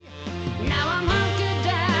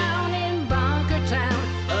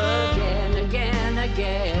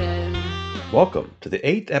Welcome to the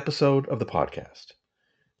 8th episode of the podcast.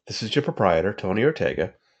 This is your proprietor, Tony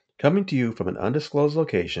Ortega, coming to you from an undisclosed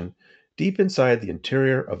location deep inside the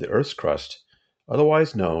interior of the Earth's crust,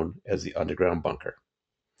 otherwise known as the underground bunker.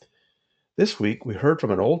 This week, we heard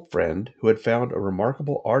from an old friend who had found a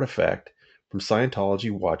remarkable artifact from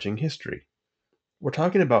Scientology watching history. We're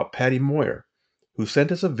talking about Patty Moyer, who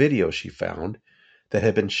sent us a video she found that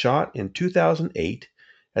had been shot in 2008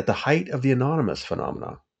 at the height of the anonymous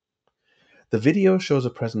phenomenon. The video shows a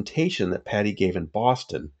presentation that Patty gave in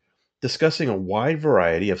Boston discussing a wide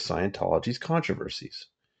variety of Scientology's controversies.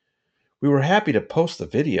 We were happy to post the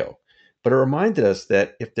video, but it reminded us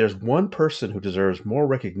that if there's one person who deserves more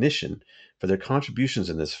recognition for their contributions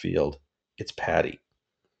in this field, it's Patty.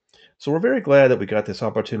 So we're very glad that we got this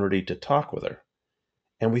opportunity to talk with her,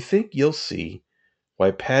 and we think you'll see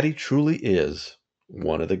why Patty truly is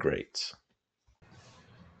one of the greats.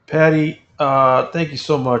 Patty, thank you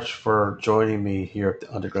so much for joining me here at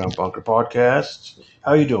the Underground Bunker Podcast.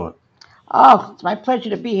 How are you doing? Oh, it's my pleasure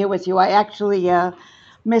to be here with you. I actually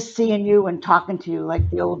miss seeing you and talking to you like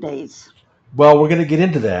the old days. Well, we're going to get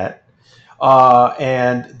into that,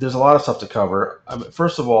 and there's a lot of stuff to cover.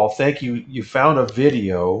 First of all, thank you. You found a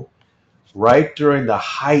video right during the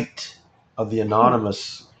height of the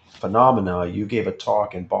anonymous phenomena. You gave a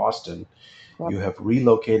talk in Boston. You Yep. have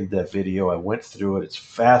relocated that video. I went through it. It's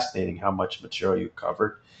fascinating how much material you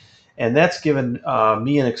covered. And that's given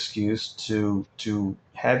me an excuse to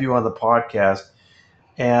have you on the podcast.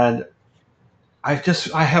 And I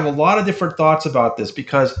have a lot of different thoughts about this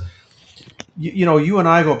because you and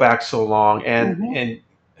I go back so long, Hmm. and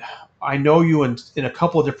I know you in a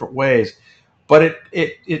couple of different ways, but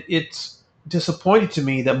it's disappointing to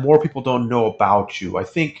me that more people don't know about you. I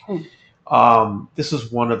think this is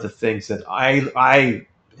one of the things that I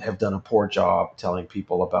have done a poor job telling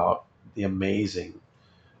people about the amazing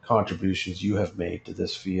contributions you have made to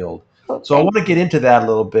this field. Oh, So I thank want to get you. into that a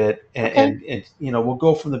little bit, Okay. and we'll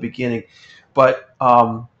go from the beginning. But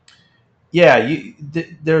yeah,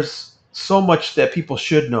 there's so much that people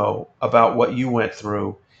should know about what you went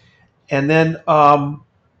through, and then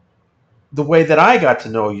the way that I got to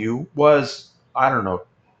know you was, I don't know,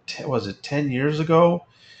 was it 10 years ago?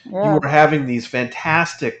 You Yeah. were having these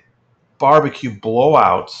fantastic barbecue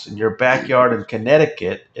blowouts in your backyard in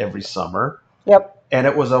Connecticut every summer, Yep. and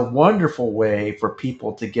it was a wonderful way for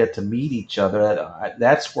people to get to meet each other.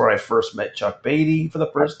 That's where I first met Chuck Beatty for the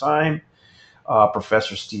first time,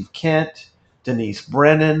 Professor Steve Kent, Denise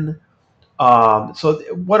Brennan. So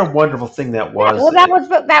what a wonderful thing that Yeah. was. Well,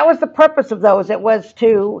 that was the purpose of those. It was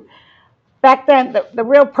to back then the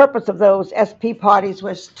real purpose of those SP parties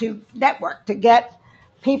was to network, to get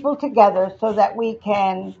people together so that we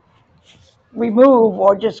can remove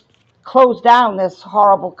or just close down this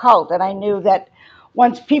horrible cult. And I knew that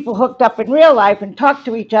once people hooked up in real life and talked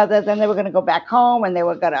to each other, then they were going to go back home and they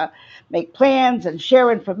were going to make plans and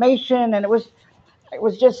share information. And it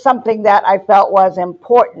was just something that I felt was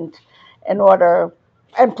important in order.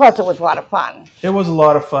 And plus, it was a lot of fun. It was a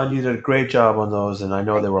lot of fun. You did a great job on those, and I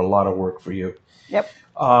know they Thank were a you. lot of work for you. Yep.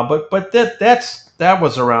 But that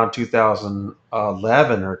was around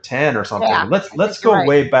 2011 or 10 or something. Yeah, Let's I think let's you're go right.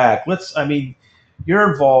 way back. I mean,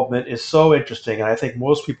 your involvement is so interesting, and I think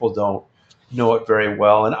most people don't know it very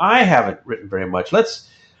well. And I haven't written very much. Let's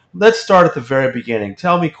start at the very beginning.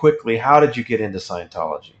 Tell me quickly, how did you get into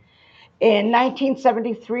Scientology? In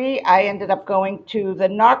 1973, I ended up going to the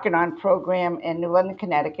Narconon program in New London,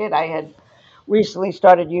 Connecticut. I had recently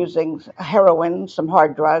started using heroin, some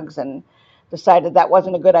hard drugs, and decided that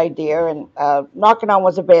wasn't a good idea. And Narconon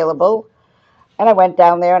was available, and I went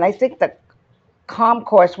down there. And I think the COM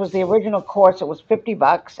course was the original course. It was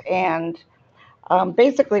 $50, and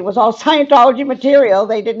basically it was all Scientology material.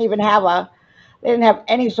 They didn't have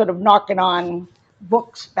any sort of Narconon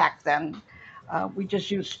books back then. We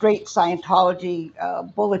just used straight Scientology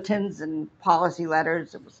bulletins and policy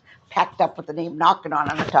letters. It was packed up with the name Narconon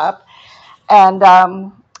on the top. And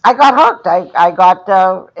I got hooked. I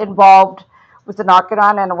got involved with the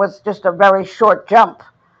Narconon, and it was just a very short jump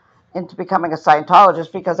into becoming a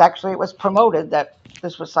Scientologist because actually it was promoted that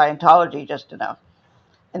this was Scientology just in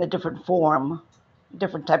a different form,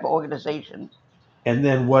 different type of organization. And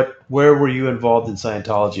then where were you involved in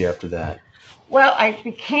Scientology after that? Well, I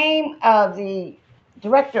became the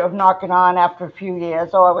director of Narconon after a few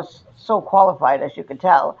years. Oh, I was so qualified, as you could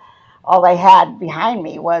tell. All I had behind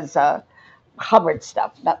me was Hubbard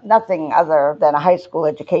stuff, nothing other than a high school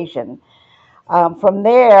education. From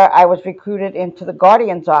there, I was recruited into the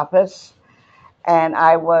Guardian's office, and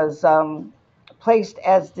I was placed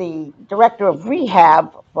as the director of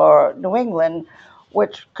rehab for New England,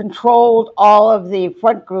 which controlled all of the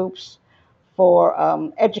front groups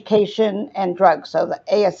for education and drugs. So the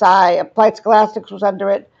ASI, Applied Scholastics, was under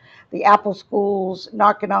it. The Apple schools,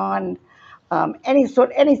 Narcanon,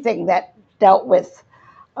 anything that dealt with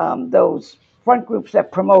those front groups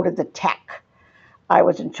that promoted the tech. I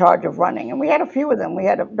was in charge of running, and we had a few of them. We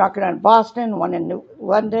had a Narcanon in Boston, one in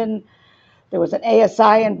London. There was an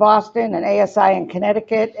ASI in Boston, an ASI in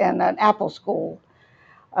Connecticut, and an Apple school.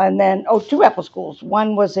 And then, two Apple schools.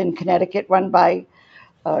 One was in Connecticut, run by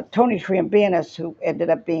Tony Triambanis, who ended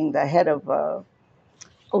up being the head of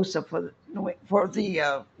OSA for the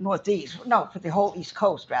Northeast, no, for the whole East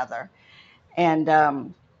Coast rather. And there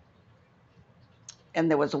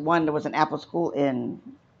was an Apple school in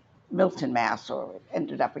Milton, Mass, or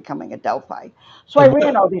ended up becoming a Delphi. So I And ran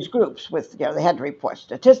what all these groups with, they had to report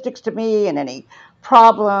statistics to me and any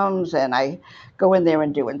problems, and I go in there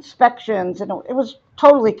and do inspections, and it was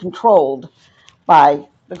totally controlled by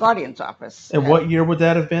the Guardian's office. and what year would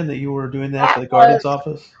that have been that you were doing that for That the was Guardian's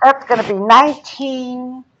office? that's going to be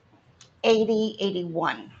 1980,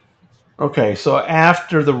 81. Okay, so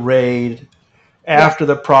after the raid, Yes, after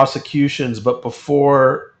the prosecutions, but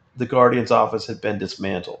before the Guardian's office had been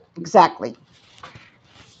dismantled. exactly.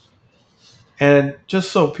 And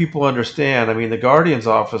just so people understand, I mean, the Guardian's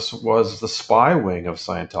office was the spy wing of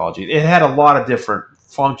Scientology. It had a lot of different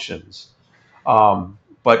functions,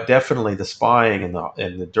 but definitely the spying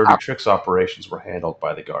and the dirty tricks operations were handled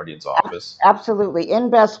by the Guardian's office. Absolutely.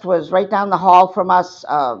 Invest was right down the hall from us.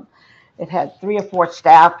 It had 3 or 4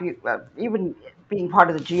 staff. Even being part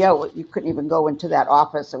of the GO, you couldn't even go into that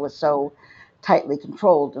office. It was so tightly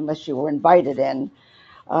controlled unless you were invited in.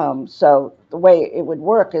 So the way it would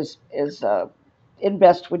work is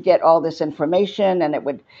Invest would get all this information, and it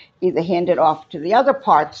would either hand it off to the other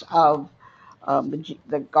parts of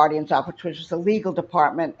the Guardian's office, which is the legal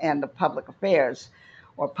department and the public affairs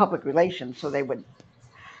or public relations. So they would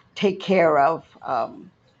take care of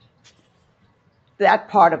that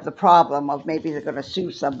part of the problem of maybe they're going to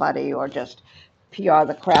sue somebody or just PR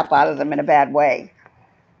the crap out of them in a bad way.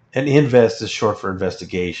 And invest is short for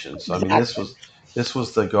investigation. So I mean, this Exactly. was this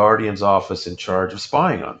was the Guardian's office in charge of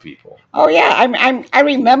spying on people. Oh yeah, I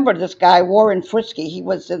remember this guy Warren Frisky. He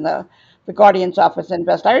was in the Guardian's office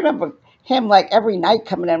invest. I remember him like every night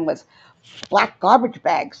coming in with black garbage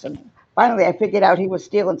bags, and finally I figured out he was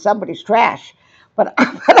stealing somebody's trash. But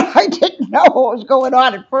but I didn't know what was going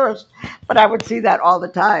on at first. But I would see that all the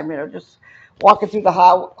time. Just walking through the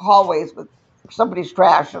hallways with somebody's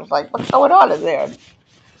trash. I was like, what's going on in there?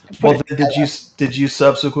 I put Well, it then together. did you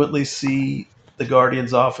subsequently see the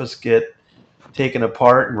Guardian's office get taken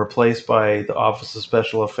apart and replaced by the Office of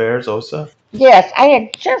Special Affairs, OSA? Yes, I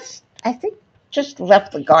think, just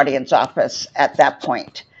left the Guardian's office at that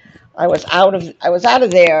point. I was out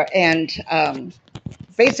of there, and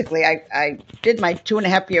basically, I did my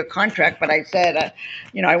 2.5 year contract, but I said,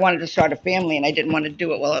 I wanted to start a family, and I didn't want to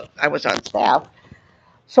do it while I was on staff.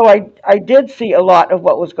 So I did see a lot of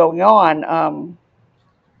what was going on.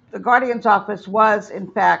 The Guardian's office was, in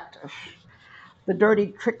fact, the dirty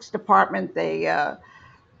tricks department. They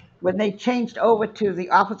When they changed over to the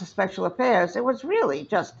Office of Special Affairs, it was really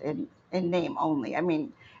just in name only. I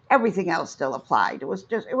mean, everything else still applied. It was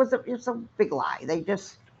a big lie.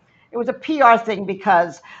 It was a PR thing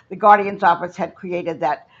because the Guardian's office had created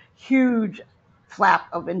that huge flap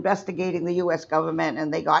of investigating the U.S. government,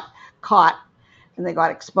 and they got caught and they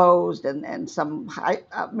got exposed, and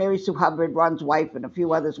Mary Sue Hubbard, Ron's wife, and a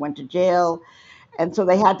few others went to jail, and so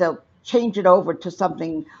they had to change it over to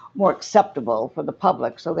something more acceptable for the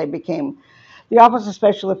public. So they became the Office of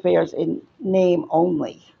Special Affairs in name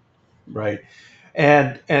only. Right.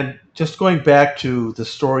 And just going back to the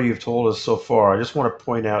story you've told us so far, I just want to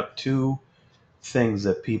point out two things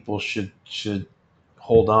that people should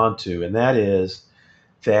hold on to, and that is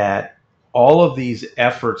that all of these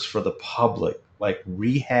efforts for the public, like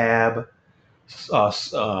rehab, uh,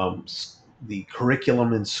 um, the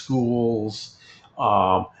curriculum in schools,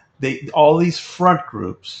 all these front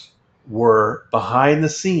groups were behind the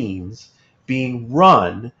scenes being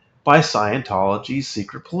run by Scientology's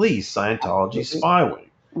secret police, Scientology's Absolutely. spy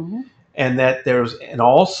wing, Hmm. and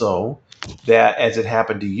also that as it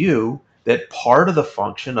happened to you, that part of the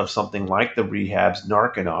function of something like the rehabs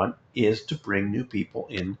Narcanon is to bring new people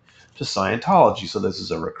in to Scientology. So this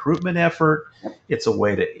is a recruitment effort. It's a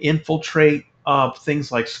way to infiltrate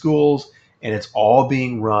things like schools, and it's all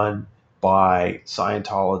being run by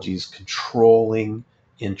Scientology's controlling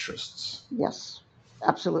interests. Yes,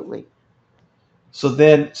 absolutely.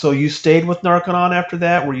 So you stayed with Narcanon after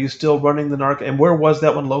that. Were you still running the Narc? And where was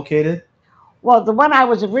that one located? Well, the one I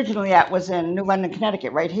was originally at was in New London,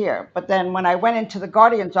 Connecticut, right here. But then when I went into the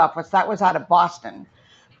Guardian's office, that was out of Boston.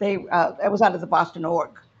 It was out of the Boston org.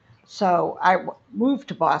 So moved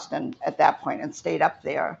to Boston at that point and stayed up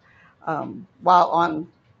there while on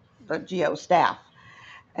the GO staff.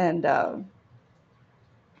 And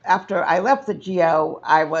after I left the GO,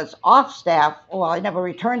 I was off staff. Well, I never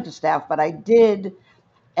returned to staff, but I did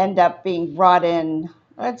end up being brought in,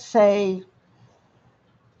 let's say,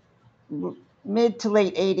 mid to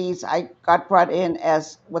late 80s. I got brought in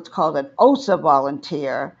as what's called an OSA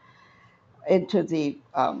volunteer into the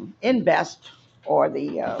Invest, or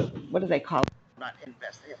the, what do they call it? Not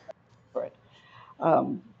Invest, they have a for it.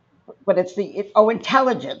 Um, but it's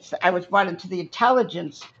intelligence. I was brought into the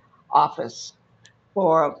intelligence office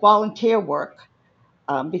for volunteer work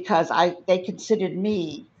because they considered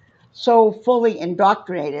me so fully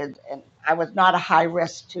indoctrinated, and I was not a high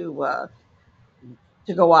risk to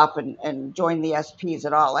go off and join the SPs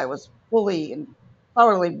at all. I was fully and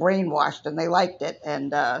thoroughly brainwashed, and they liked it,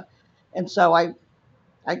 and so I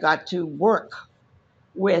got to work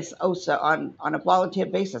with OSA on a volunteer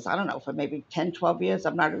basis. I don't know, for maybe 10, 12 years.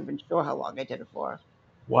 I'm not even sure how long I did it for.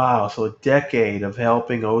 Wow, so a decade of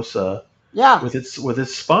helping OSA Yeah, with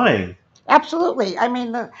its spying. absolutely. I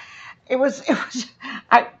mean, it was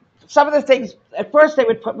I some of the things at first they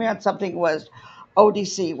would put me on something was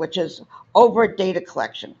ODC, which is overt data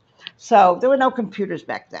collection. So there were no computers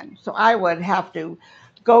back then. So I would have to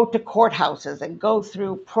go to courthouses and go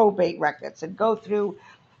through probate records and go through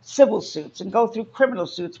civil suits and go through criminal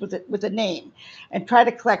suits with a name and try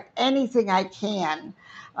to collect anything I can,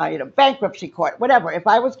 bankruptcy court, whatever. If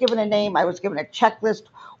I was given a name, I was given a checklist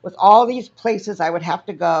with all these places I would have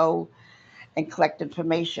to go and collect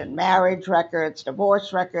information, marriage records,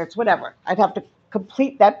 divorce records, whatever. I'd have to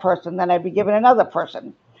complete that person, then I'd be given another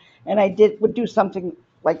person. And I would do something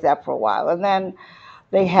like that for a while. And then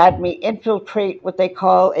they had me infiltrate what they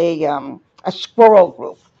call a squirrel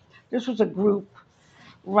group. This was a group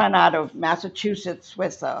run out of Massachusetts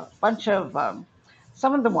with a bunch of,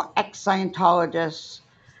 some of them were ex Scientologists,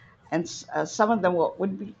 and some of them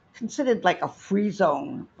would be considered like a free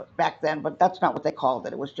zone back then, but that's not what they called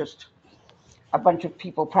it. It was just a bunch of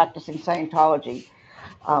people practicing Scientology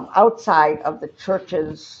outside of the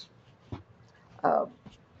church's uh,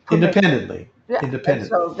 permission. Independently. Yeah, and Independently.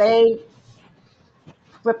 so they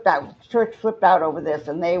flipped out. The church flipped out over this,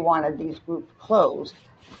 and they wanted these groups closed.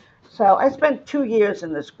 So I spent 2 years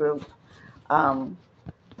in this group, um,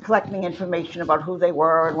 collecting information about who they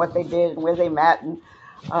were and what they did and where they met, and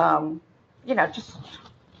um, just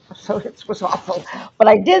so it was awful. But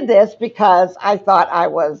I did this because I thought I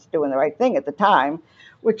was doing the right thing at the time,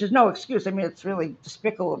 which is no excuse. I mean, it's really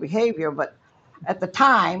despicable behavior, but at the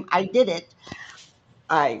time I did it.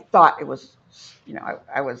 I thought it was,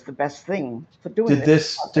 I was the best thing for doing Did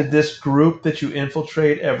this this group that you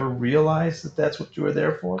infiltrate ever realize that that's what you were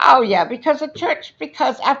there for? Oh yeah, because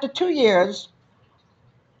after 2 years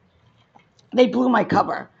they blew my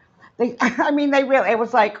cover. I mean, they really. It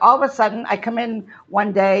was like all of a sudden I come in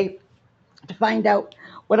one day to find out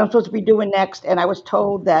what I'm supposed to be doing next, and I was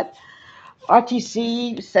told that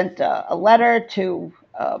RTC sent a letter to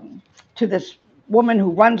this woman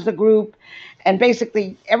who runs the group, and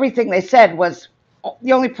basically everything they said was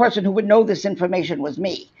the only person who would know this information was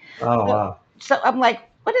me. Oh So, wow. so I'm like,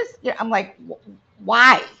 what is? I'm like,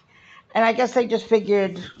 why? And I guess they just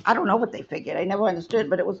figured. I don't know what they figured. I never understood,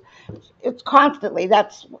 but it's constantly.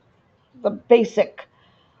 That's the basic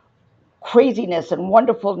craziness and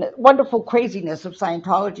wonderful craziness of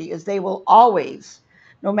Scientology is they will always,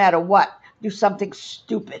 no matter what, do something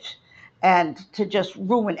stupid and to just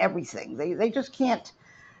ruin everything. They just can't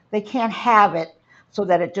have it so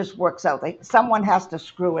that it just works out. Someone has to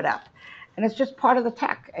screw it up. And it's just part of the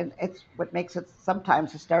tech, and it's what makes it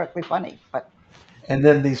sometimes hysterically funny. But And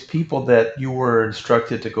then these people that you were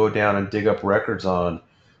instructed to go down and dig up records on,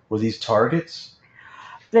 were these targets?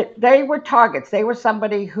 they were targets. They were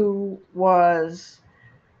somebody who was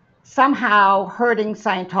somehow hurting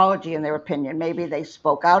Scientology in their opinion. Maybe they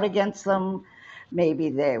spoke out against them. Maybe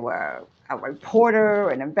they were a reporter,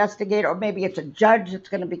 an investigator, or maybe it's a judge that's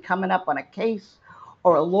going to be coming up on a case,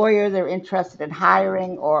 or a lawyer they're interested in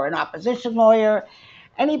hiring, or an opposition lawyer.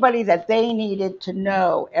 Anybody that they needed to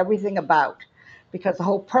know everything about. Because the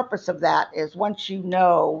whole purpose of that is once you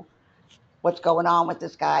know what's going on with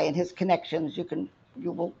this guy and his connections,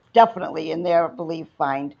 you will definitely, in their belief,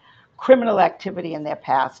 find criminal activity in their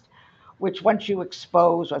past, which once you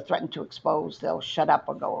expose or threaten to expose, they'll shut up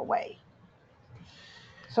or go away.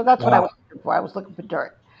 So that's what I Wow. was looking for. I was looking for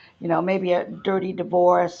dirt, maybe a dirty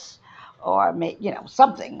divorce, or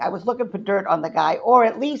something. I was looking for dirt on the guy, or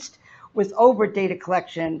at least with over data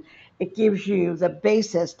collection, it gives you the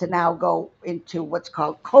basis to now go into what's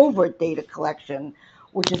called covert data collection,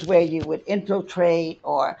 which is where you would infiltrate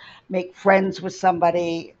or make friends with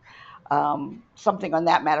somebody, something on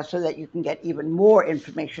that matter, so that you can get even more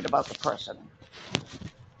information about the person.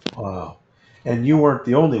 Wow. And you weren't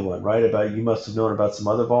the only one, right? About you must have known about some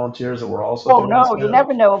other volunteers that were also Oh doing this no, kind you of.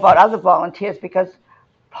 never know about other volunteers because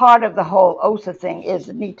part of the whole OSA thing is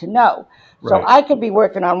the need to know. So Right. I could be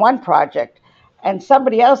working on one project and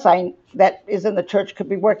somebody else I that is in the church could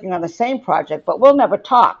be working on the same project, but we'll never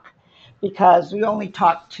talk because we only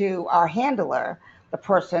talk to our handler, the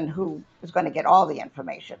person who is going to get all the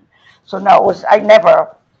information. So no, I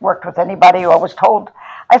never worked with anybody or was told.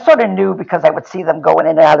 I sort of knew because I would see them going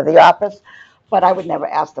in and out of the office, but I would never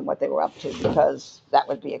ask them what they were up to because that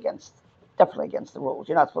would be definitely against the rules.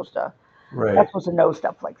 You're not Right. supposed to know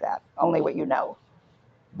stuff like that. Only what you know.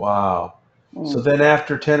 Wow. So Mm. then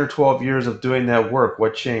after 10 or 12 years of doing that work,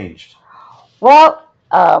 what changed? Well,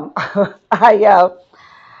 I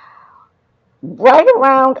right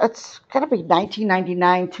around it's got to be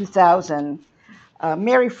 1999, 2000.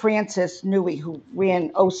 Mary Frances Newey, who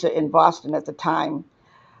ran OSA in Boston at the time,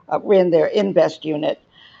 ran their Invest unit,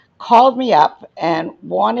 called me up and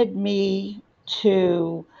wanted me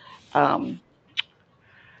to. Um,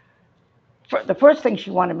 the first thing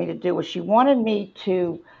she wanted me to do was she wanted me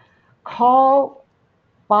to call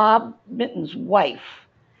Bob Mitten's wife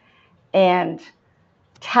and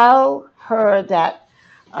tell her that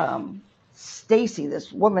Stacy,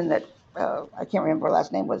 this woman that I can't remember her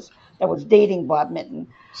last name was, that was dating Bob Mitten,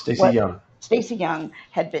 Stacy what Young. Stacy Young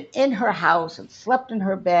had been in her house and slept in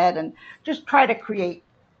her bed and just try to create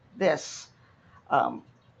this um,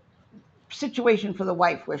 situation for the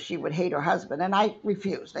wife where she would hate her husband. And I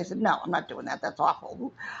refused. I said, no, I'm not doing that. That's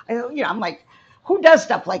awful. I'm like, who does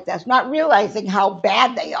stuff like this? Not realizing how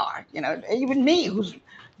bad they are. Even me, who's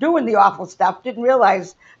doing the awful stuff, didn't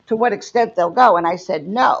realize to what extent they'll go. And I said,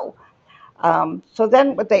 no. So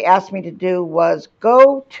then what they asked me to do was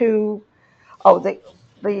go to, the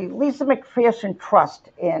Lisa McPherson Trust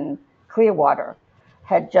in Clearwater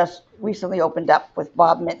had just recently opened up with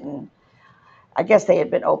Bob Minton. I guess they had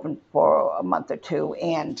been open for a month or two,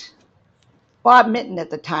 and Bob Minton at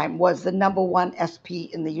the time was the number one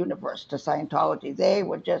SP in the universe to Scientology. They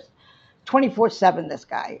were just 24/7. This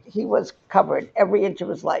guy, he was covered every inch of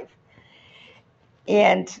his life.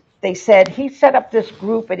 And they said he set up this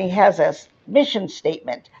group and he has a mission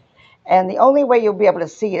statement. And the only way you'll be able to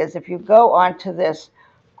see it is if you go onto this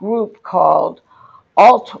group called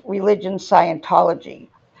Alt Religion Scientology,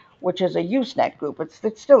 which is a Usenet group.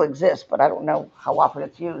 It still exists, but I don't know how often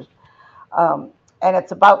it's used. Um, and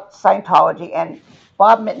it's about Scientology. And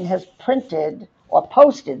Bob Minton has printed or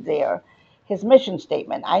posted there his mission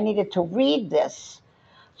statement. I needed to read this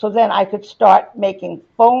so then I could start making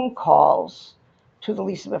phone calls to the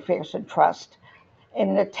Lisa McPherson Trust in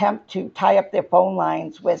an attempt to tie up their phone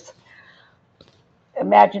lines with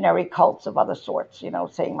imaginary cults of other sorts,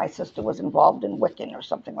 saying my sister was involved in Wiccan or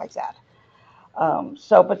something like that.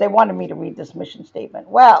 But they wanted me to read this mission statement.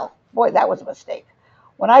 Well, boy, that was a mistake.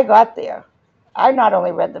 When I got there, I not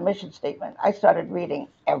only read the mission statement, I started reading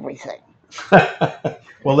everything.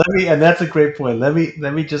 Well, and that's a great point. Let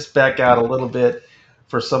me just back out a little bit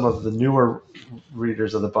for some of the newer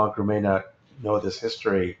readers of the bunker who may not know this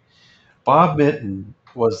history. Bob Minton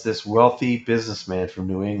was this wealthy businessman from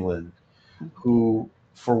New England who,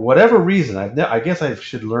 for whatever reason, I guess I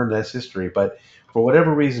should learn this history, but for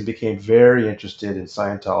whatever reason, became very interested in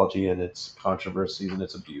Scientology and its controversies and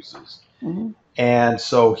its abuses. Mm-hmm. And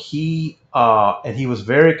he was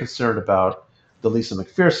very concerned about the Lisa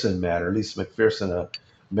McPherson matter. Lisa McPherson, a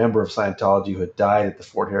member of Scientology who had died at the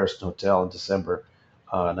Fort Harrison Hotel in December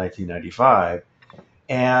 1995,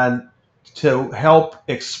 and to help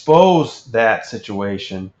expose that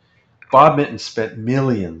situation, Bob Minton spent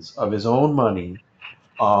millions of his own money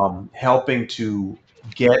helping to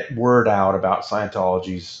get word out about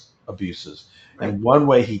Scientology's abuses. Right. And one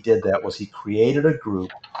way he did that was he created a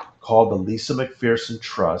group called the Lisa McPherson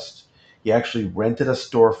Trust. He actually rented a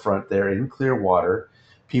storefront there in Clearwater.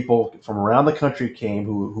 People from around the country came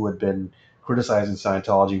who had been criticizing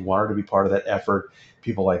Scientology, wanted to be part of that effort.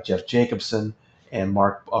 People like Jeff Jacobson and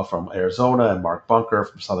Mark from Arizona and Mark Bunker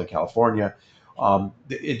from Southern California.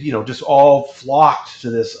 Just all flocked to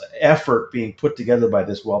this effort being put together by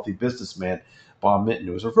this wealthy businessman, Bob Minton,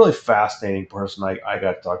 who was a really fascinating person. I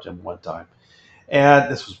got to talk to him one time.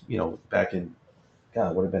 And this was, back in,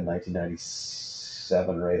 God, it would have been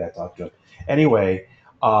 1997 or 8. I talked to him. Anyway,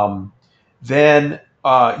 um, then,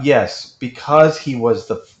 yes, because he was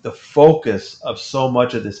the focus of so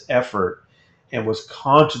much of this effort and was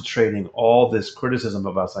concentrating all this criticism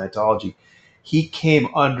about Scientology, he came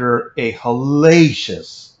under a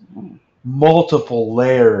hellacious multiple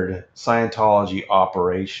layered Scientology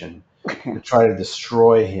operation to try to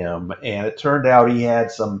destroy him. And it turned out he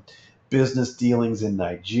had some business dealings in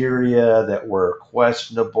Nigeria that were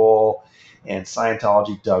questionable, and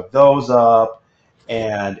Scientology dug those up.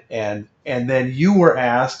 And then you were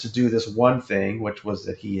asked to do this one thing, which was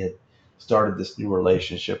that he had started this new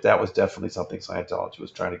relationship. That was definitely something Scientology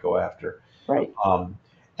was trying to go after. Right. Um,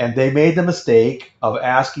 and they made the mistake of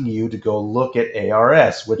asking you to go look at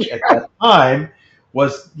ARS, which at that time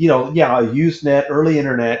was, yeah, a Usenet, early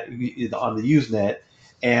internet on the Usenet,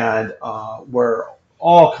 and where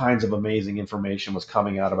all kinds of amazing information was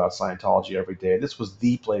coming out about Scientology every day. This was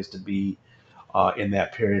the place to be in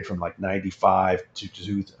that period from like 95 to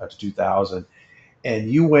 2000. And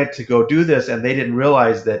you went to go do this, and they didn't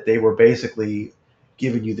realize that they were basically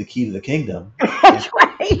giving you the key to the kingdom. And That's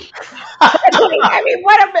right. I mean,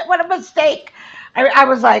 what a mistake. I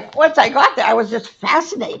was like, once I got there, I was just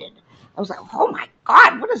fascinated. I was like, oh my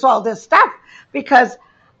God, what is all this stuff? Because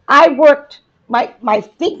I worked, my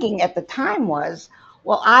thinking at the time was,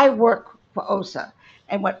 well, I work for OSA.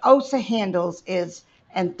 And what OSA handles is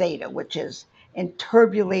and theta, which is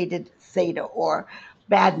inturbulated theta or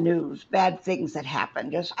bad news, bad things that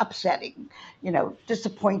happen, just upsetting,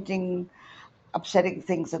 disappointing, upsetting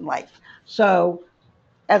things in life. So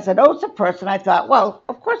as an OSA person, I thought, well,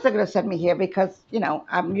 of course they're going to send me here because,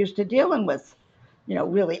 I'm used to dealing with,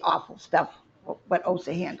 really awful stuff, what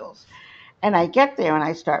OSA handles. And I get there and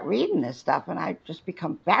I start reading this stuff and I just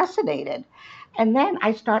become fascinated. And then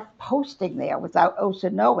I start posting there without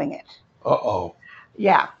OSA knowing it. uh-oh.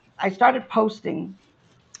 Yeah, I started posting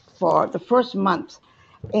for the first month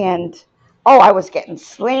and, oh, I was getting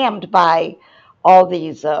slammed by all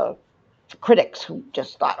these critics who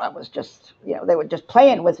just thought I was just, they were just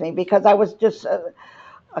playing with me because I was just a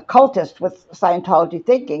cultist with Scientology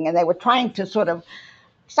thinking, and they were trying to sort of.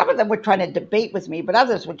 Some of them were trying to debate with me, but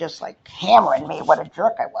others were just like hammering me what a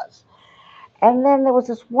jerk I was. And then there was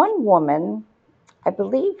this one woman, I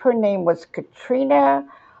believe her name was Katrina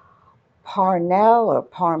Parnell or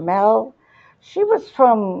Parmel. She was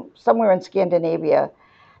from somewhere in Scandinavia,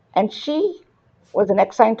 and she was an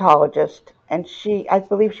ex Scientologist, and I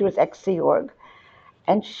believe she was ex Sea Org.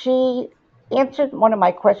 And she answered one of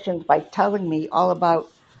my questions by telling me all about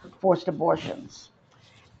forced abortions.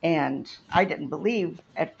 And I didn't believe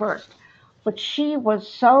at first, but she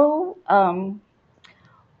was so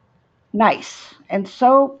nice and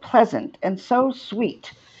so pleasant and so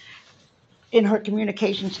sweet in her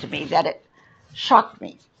communications to me that it shocked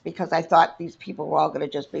me because I thought these people were all going to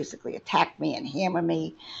just basically attack me and hammer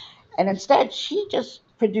me. And instead, she just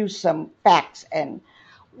produced some facts and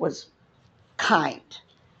was kind.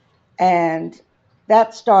 And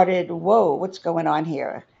that started, whoa, what's going on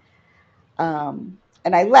here?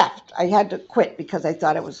 And I left. I had to quit because I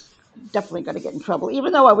thought I was definitely going to get in trouble.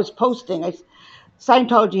 Even though I was posting,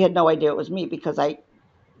 Scientology had no idea it was me because I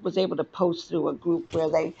was able to post through a group where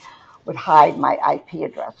they would hide my IP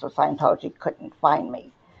address, so Scientology couldn't find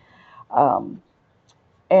me. Um,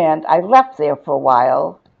 and I left there for a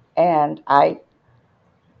while, and I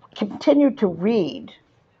continued to read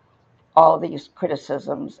all these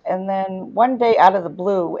criticisms. And then one day, out of the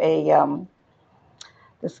blue, a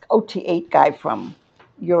this OT8 guy from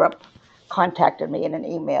Europe contacted me in an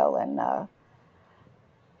email, and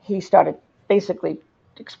he started basically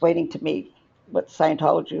explaining to me what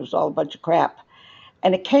Scientology was all a bunch of crap.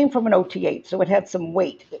 And it came from an OT8, so it had some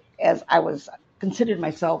weight as I was considered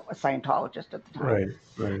myself a Scientologist at the time. Right,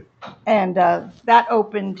 right. And that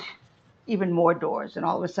opened even more doors. And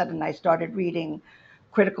all of a sudden, I started reading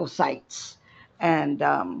critical sites and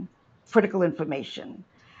critical information.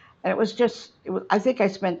 And it was just, I think I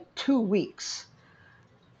spent 2 weeks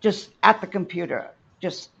just at the computer,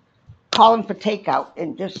 just calling for takeout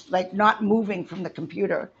and just like not moving from the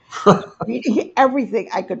computer, reading everything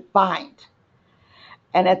I could find.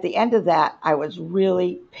 And at the end of that, I was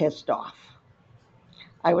really pissed off.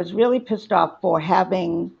 I was really pissed off for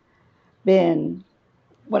having been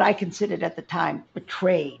what I considered at the time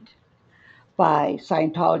betrayed by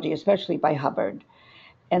Scientology, especially by Hubbard.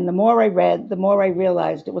 And the more I read, the more I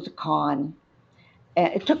realized it was a con.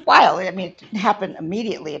 And it took a while. I mean, it didn't happen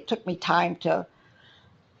immediately. It took me time to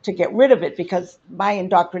get rid of it because my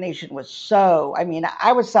indoctrination was so. I mean,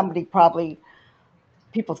 I was somebody probably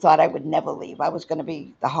people thought I would never leave. I was going to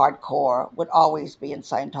be the hardcore, would always be in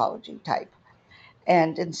Scientology type.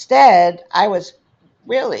 And instead, I was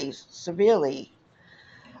really severely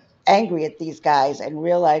angry at these guys and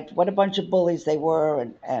realized what a bunch of bullies they were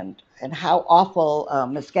and how awful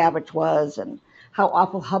Miscavige was and how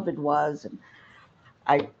awful Hubbard was. And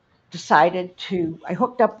I I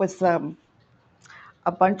hooked up with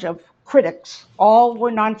a bunch of critics. All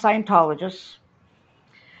were non-Scientologists.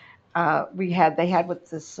 They had with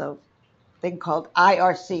this thing called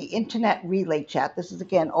IRC, Internet Relay Chat. This is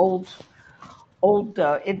again old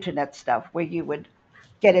internet stuff where you would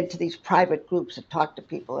get into these private groups and talk to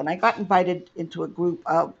people. And I got invited into a group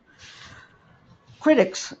of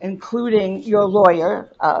critics, including your lawyer,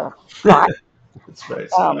 Scott, That's right,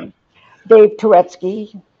 Scott. um, Dave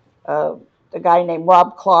Turetsky, uh, a guy named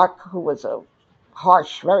Rob Clark, who was a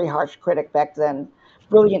harsh, very harsh critic back then,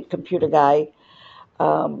 brilliant computer guy.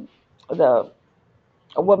 Um, the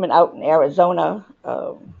A woman out in Arizona.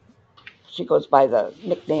 She goes by the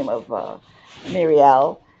nickname of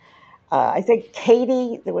Mirielle. I think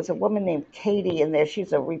Katie, there was a woman named Katie in there.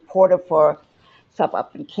 She's a reporter for stuff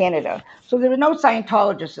up in Canada. So there were no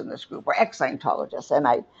Scientologists in this group or ex Scientologists. And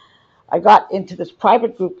I got into this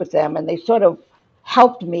private group with them and they sort of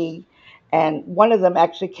helped me. And one of them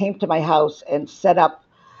actually came to my house and set up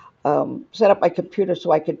my computer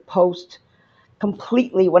so I could post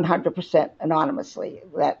completely 100% anonymously.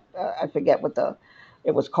 That I forget what the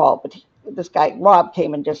it was called, but this guy Rob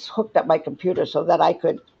came and just hooked up my computer so that I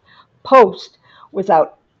could post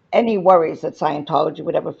without any worries that Scientology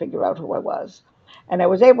would ever figure out who I was. And I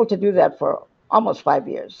was able to do that for almost 5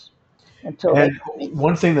 years until they And got me.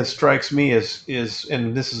 one thing that strikes me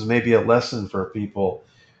and this is maybe a lesson for people,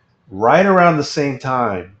 right around the same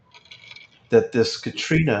time that this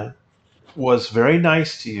Katrina was very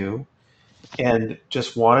nice to you and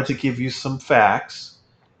just wanted to give you some facts,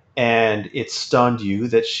 and it stunned you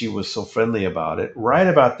that she was so friendly about it. Right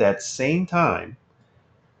about that same time,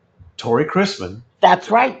 Tori Chrisman That's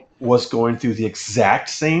right. was going through the exact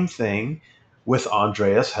same thing with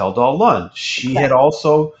Andreas Heldal Lund. She had Exactly.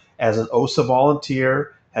 also, as an OSA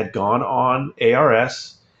volunteer, had gone on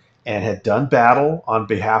ARS and had done battle on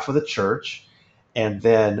behalf of the church. And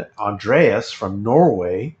then Andreas from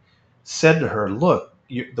Norway said to her, "Look,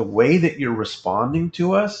 the way that you're responding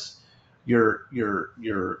to us, you're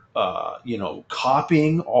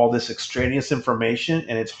copying all this extraneous information,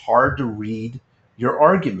 and it's hard to read your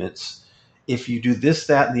arguments. If you do this,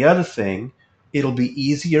 that, and the other thing, it'll be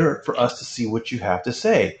easier for us to see what you have to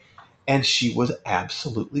say." And she was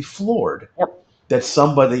absolutely floored Yep. that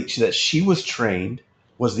somebody that she was trained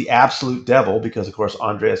was the absolute devil, because of course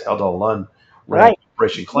Andreas Heldal Lund ran Right.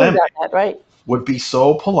 Operation Knew Clam, about that. Right. would be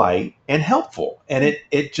so polite and helpful. And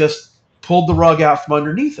it just pulled the rug out from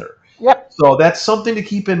underneath her. Yep. So that's something to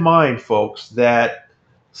keep in mind, folks, that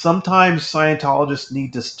sometimes Scientologists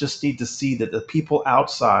need to see that the people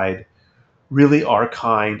outside really are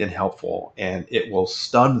kind and helpful, and it will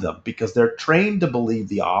stun them because they're trained to believe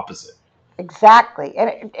the opposite. Exactly.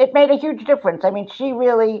 And it made a huge difference. I mean, she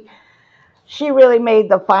really made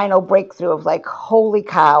the final breakthrough of like, holy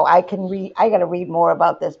cow, I got to read more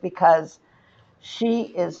about this because she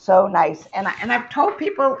is so nice. And I've told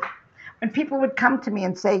people when people would come to me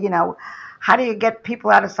and say, how do you get people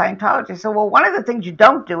out of Scientology? So, well, one of the things you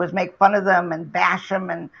don't do is make fun of them and bash them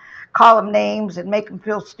and call them names and make them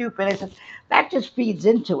feel stupid. I said, that just feeds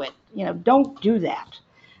into it. Don't do that.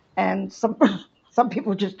 And some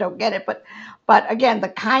people just don't get it. But again, the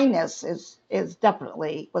kindness is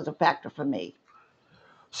definitely was a factor for me.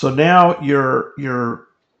 So now you're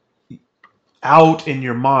out in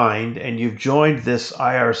your mind and you've joined this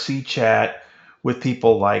IRC chat with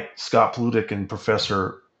people like Scott Plutek and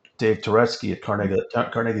Professor Dave Turetsky at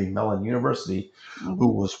Carnegie Mellon University, who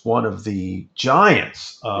Mhm. was one of the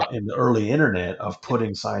giants Yeah, in the early internet of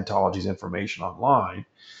putting Scientology's information online.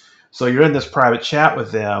 So you're in this private chat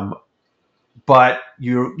with them, but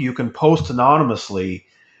you can post anonymously.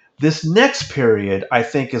 This next period, I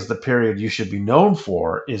think, is the period you should be known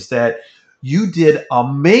for, is that you did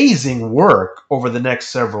amazing work over the next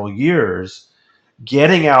several years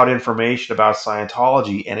getting out information about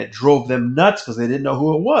Scientology, and it drove them nuts because they didn't know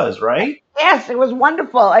who it was, right? yes, it was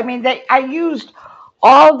wonderful. I mean, I used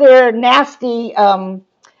all their nasty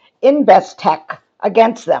invest tech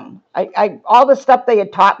against them. All the stuff they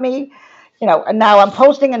had taught me, and now I'm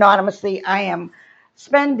posting anonymously. I am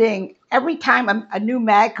spending every time a new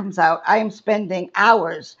mag comes out, I am spending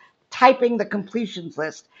hours typing the completions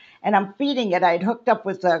list, and I'm feeding it. I had hooked up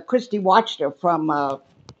with Christy Watchter from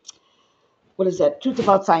what is that? Truth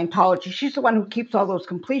About Scientology. She's the one who keeps all those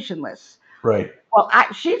completion lists. Right. Well,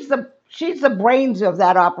 she's the brains of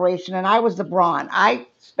that operation, and I was the brawn. I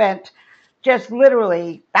spent just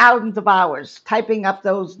literally thousands of hours typing up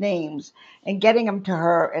those names and getting them to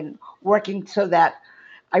her and working so that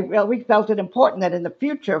I really felt it important that in the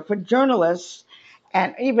future for journalists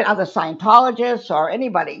and even other Scientologists or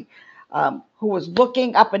anybody who was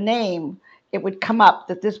looking up a name, it would come up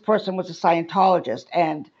that this person was a Scientologist.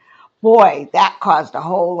 And boy, that caused a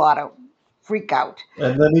whole lot of freak out.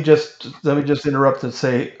 And let me just interrupt and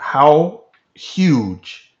say how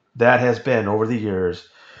huge that has been over the years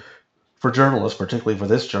for journalists, particularly for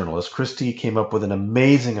this journalist. Christie came up with an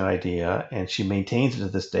amazing idea, and she maintains it to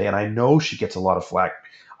this day. And I know she gets a lot of flack.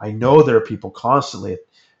 I know there are people constantly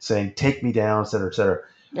saying, "Take me down," et cetera, et cetera.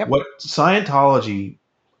 Yep. What Scientology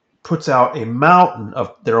puts out a mountain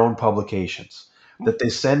of their own publications that they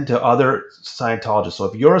send to other Scientologists. So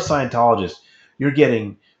if you're a Scientologist, you're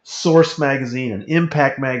getting Source magazine and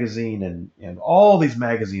Impact magazine and all these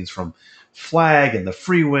magazines from Flag and the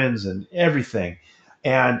Free Winds and everything.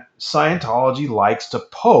 And Scientology likes to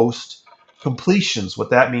post completions. What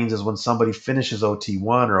that means is when somebody finishes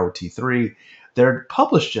OT1 or OT3, they're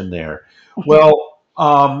published in there. Well,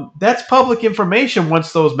 that's public information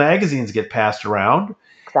once those magazines get passed around.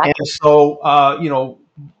 And Exactly. so,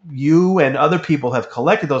 you and other people have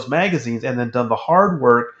collected those magazines and then done the hard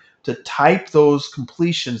work to type those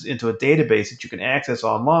completions into a database that you can access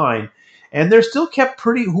online. And they're still kept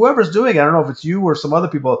pretty, whoever's doing it, I don't know if it's you or some other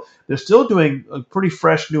people, they're still doing pretty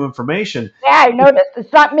fresh new information. Yeah, I noticed.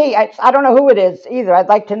 It's not me. I don't know who it is either. I'd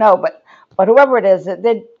like to know, but whoever it is,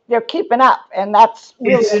 they're keeping up, and that's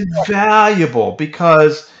really It's invaluable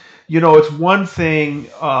because it's one thing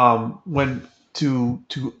when to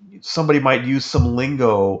somebody might use some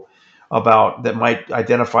lingo about that might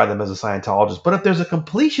identify them as a Scientologist, but if there's a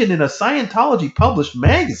completion in a Scientology published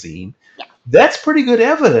magazine, that's pretty good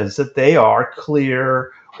evidence that they are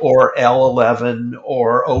clear or L11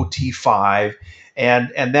 or OT5.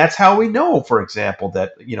 And that's how we know, for example,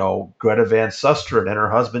 that Greta Van Susteren and her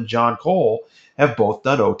husband John Cole have both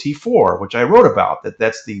done OT4, which I wrote about.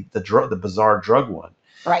 That's the bizarre drug one.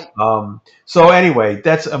 right. So anyway,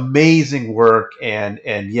 that's amazing work, and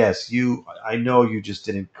yes, I know you just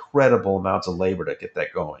did incredible amounts of labor to get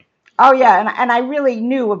that going. Oh yeah, and I really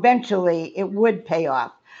knew eventually it would pay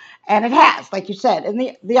off, and it has, like you said. And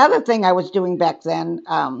the other thing I was doing back then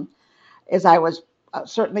is I was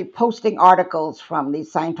certainly posting articles from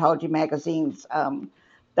these Scientology magazines.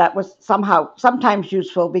 That was somehow sometimes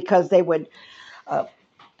useful because uh,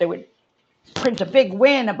 they would print a big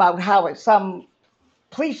win about how some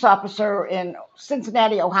police officer in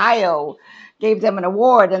Cincinnati, Ohio, gave them an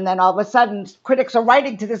award, and then all of a sudden, critics are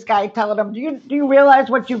writing to this guy telling him, "Do you realize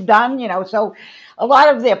what you've done?" So a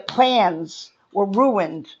lot of their plans were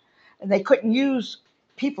ruined, and they couldn't use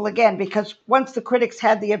people again because once the critics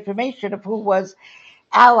had the information of who was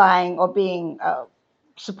allying or being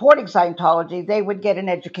supporting Scientology, they would get an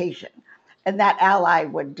education, and that ally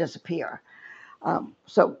would disappear.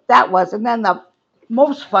 So that was, and then the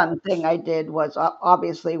most fun thing I did was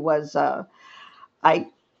obviously was I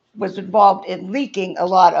was involved in leaking a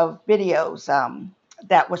lot of videos.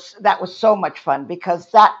 That was so much fun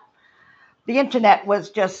because that the internet was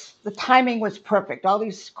just the timing was perfect. All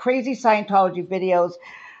these crazy Scientology videos.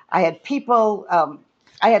 I had people.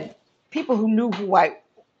 I had people who knew who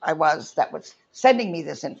I was that was sending me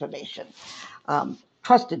this information.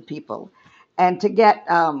 Trusted people, and to get,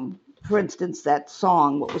 for instance, that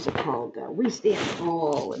song. What was it called? "We Stand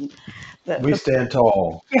Tall," and We the stand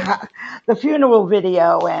tall. yeah, the funeral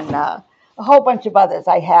video, and a whole bunch of others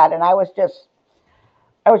I had, and I was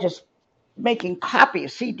just making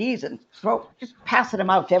copies, CDs, and just passing them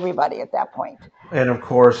out to everybody at that point. And of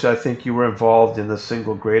course, I think you were involved in the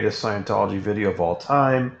single greatest Scientology video of all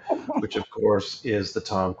time, which of course is the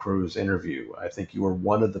Tom Cruise interview. I think you were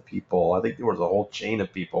one of the people, I think there was a whole chain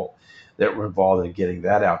of people that were involved in getting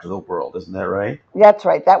that out to the world. Isn't that right? That's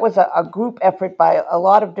right. That was a group effort by a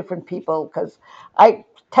lot of different people because I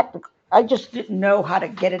just didn't know how to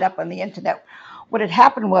get it up on the internet. What had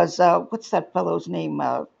happened was, what's that fellow's name?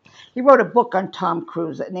 He wrote a book on Tom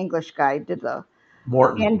Cruise, an English guy. Did the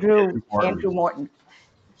Morton. Andrew Andrew Morton. Andrew Morton.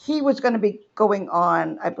 He was going to be going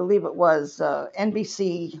on, I believe it was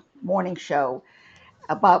NBC morning show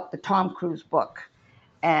about the Tom Cruise book,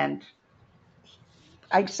 and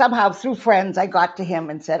I somehow through friends I got to him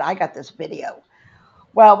and said I got this video.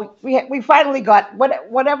 Well, we finally got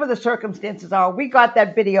whatever the circumstances are. We got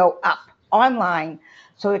that video up online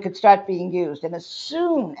so it could start being used. And as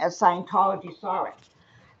soon as Scientology saw it,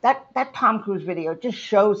 that Tom Cruise video just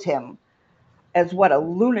shows him as what a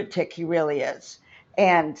lunatic he really is.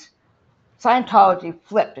 And Scientology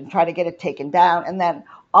flipped and tried to get it taken down, and then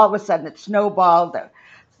all of a sudden it snowballed.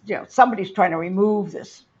 Somebody's trying to remove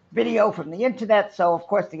this video from the internet, so of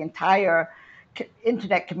course the entire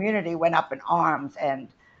internet community went up in arms, and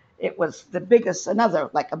it was the biggest, another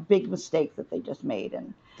like a big mistake that they just made,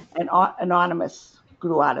 and anonymous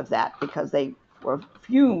grew out of that because they were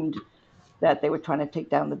fumed that they were trying to take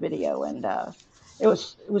down the video, and it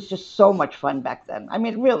was just so much fun back then. I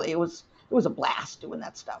mean, really, it was a blast doing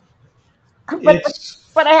that stuff. but It's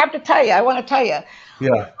but I have to tell you, I want to tell you,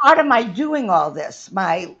 yeah. part of my doing all this,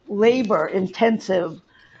 my labor intensive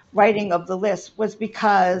writing of the list, was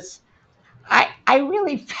because I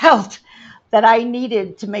really felt that I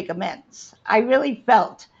needed to make amends. I really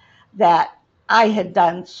felt that I had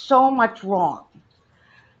done so much wrong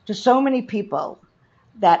to so many people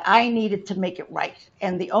that I needed to make it right.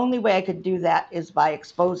 And the only way I could do that is by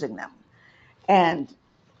exposing them. And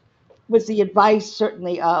with the advice,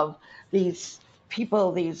 certainly, of these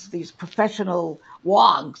people, these professional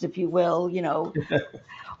wogs, if you will,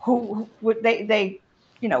 who would they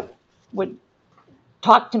would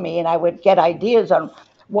talk to me, and I would get ideas on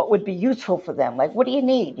what would be useful for them. Like, what do you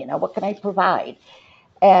need? What can I provide?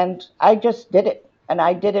 And I just did it, and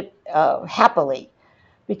I did it happily,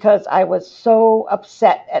 because I was so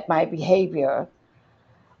upset at my behavior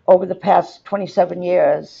over the past 27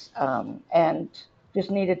 years, and just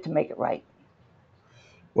needed to make it right.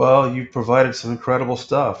 Well, you provided some incredible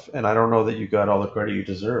stuff, and I don't know that you got all the credit you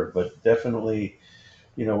deserve, but definitely,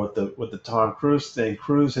 with the Tom Cruise thing,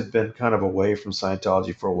 Cruise had been kind of away from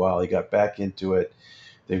Scientology for a while. He got back into it.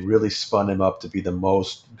 They really spun him up to be the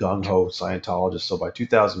most gung ho Scientologist. So by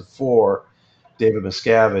 2004, David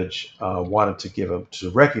Miscavige wanted to give him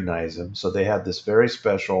to recognize him. So they had this very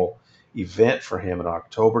special event for him in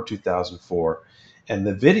October 2004, and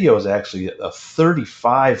the video is actually a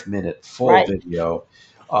 35-minute full Right. video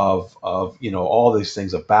of all these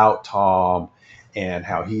things about Tom and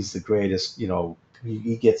how he's the greatest.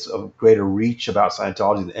 He gets a greater reach about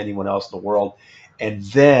Scientology than anyone else in the world. And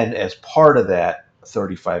then, as part of that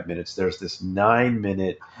 35 minutes, there's this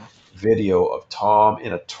 9-minute video of Tom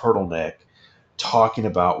in a turtleneck talking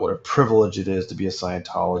about what a privilege it is to be a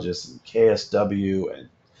Scientologist and KSW and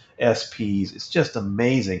SPs. It's just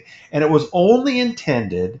amazing. And it was only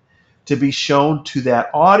intended to be shown to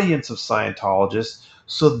that audience of Scientologists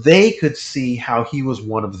so they could see how he was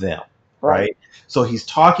one of them, Right. right? So he's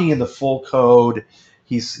talking in the full code.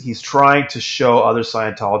 He's trying to show other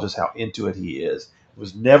Scientologists how into it he is. It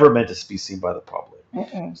was never meant to be seen by the public.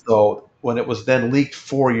 Mm-mm. So when it was then leaked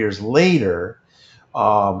 4 years later,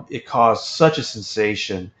 it caused such a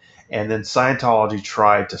sensation, and then Scientology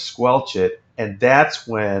tried to squelch it, and that's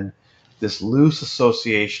when this loose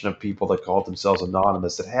association of people that called themselves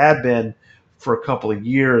anonymous, that had been for a couple of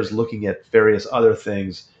years looking at various other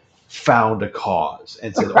things, found a cause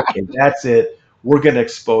and said, "Okay, Right. that's it. We're going to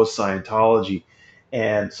expose Scientology."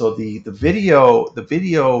 And so the video,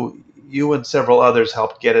 you and several others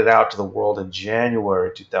helped get it out to the world in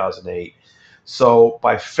January 2008. So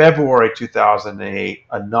by February 2008,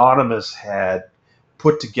 Anonymous had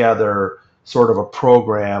put together sort of a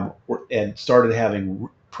program and started having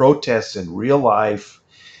protests in real life.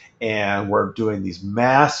 And we're doing these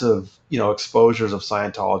massive, exposures of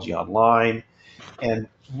Scientology online. And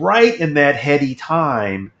right in that heady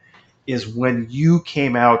time is when you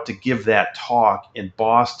came out to give that talk in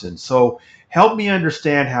Boston. So help me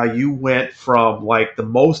understand how you went from like the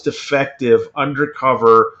most effective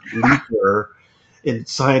undercover leaker in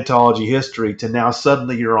Scientology history to now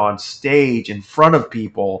suddenly you're on stage in front of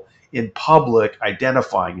people in public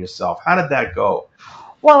identifying yourself. How did that go?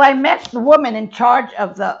 Well, I met the woman in charge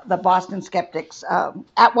of the Boston Skeptics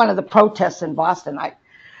at one of the protests in Boston. Uh,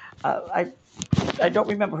 I I don't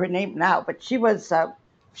remember her name now, but she was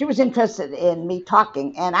interested in me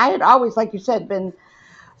talking, and I had always, like you said, been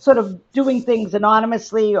sort of doing things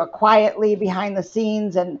anonymously or quietly behind the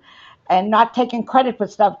scenes, and not taking credit for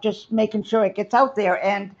stuff, just making sure it gets out there.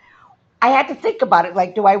 And I had to think about it,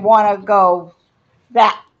 like, do I want to go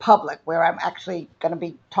that public where I'm actually going to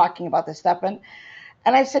be talking about this stuff? And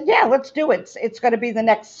I said, yeah, let's do it. It's going to be the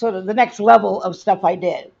next sort of the next level of stuff I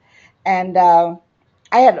did. And I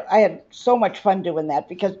had so much fun doing that,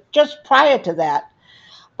 because just prior to that,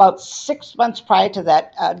 about 6 months prior to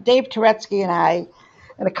that, Dave Turetsky and I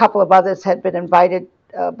and a couple of others had been invited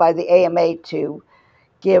by the AMA to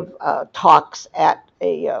give talks at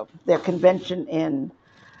their convention in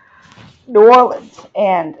New Orleans,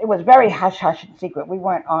 and it was very hush hush and secret. We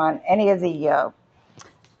weren't on any of the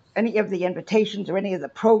invitations or any of the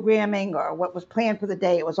programming or what was planned for the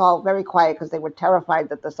day. It was all very quiet, because they were terrified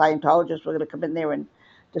that the Scientologists were going to come in there and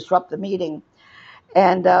disrupt the meeting.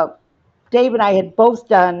 And Dave and I had both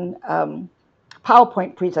done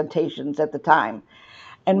PowerPoint presentations at the time,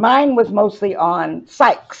 and mine was mostly on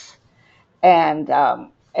psychs and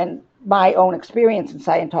my own experience in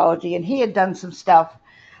Scientology, and he had done some stuff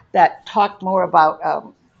that talked more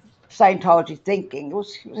about Scientology thinking.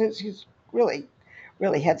 He's really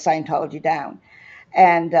had Scientology down.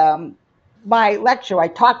 And my lecture, I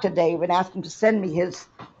talked to Dave and asked him to send me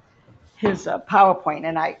his PowerPoint,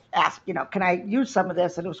 and I asked, can I use some of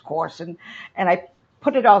this? And it was course, and I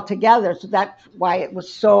put it all together. So that's why it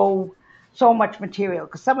was so much material,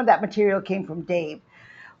 because some of that material came from Dave,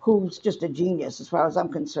 who's just a genius as far as I'm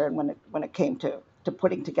concerned when it came to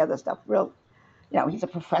putting together stuff. Real, he's a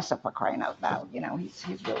professor, for crying out loud. He's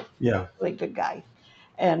really Yeah. really good guy.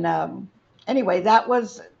 And anyway, that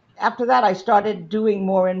was after that I started doing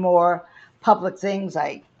more and more public things.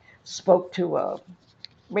 I spoke to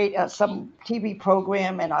some TV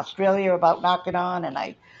program in Australia about knocking on, and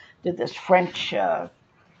I did this French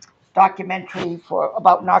documentary for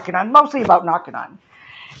about knocking on, mostly about knocking on,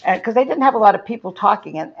 because they didn't have a lot of people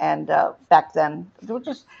talking, and back then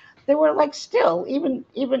they were like still even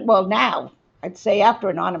well now I'd say after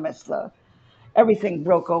Anonymous the everything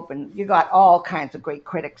broke open. You got all kinds of great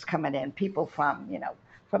critics coming in, people from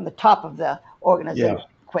the top of the Yeah. organization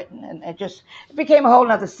quitting, and it became a whole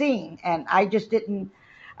nother scene. And I didn't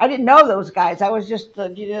know those guys. I was just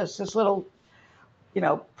this little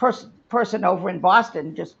person over in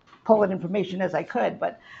Boston, just pulling information as I could.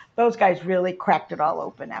 But those guys really cracked it all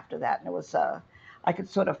open after that, and it was I could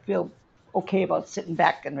sort of feel okay about sitting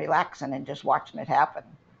back and relaxing and just watching it happen.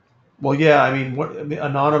 Well, yeah. I mean,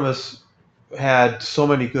 Anonymous had so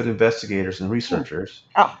many good investigators and Hmm. researchers,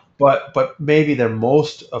 Oh, but maybe their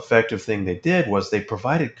most effective thing they did was they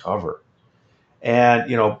provided cover. And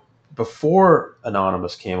before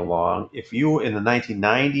Anonymous came along, if you in the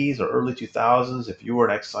 1990s or early 2000s, if you were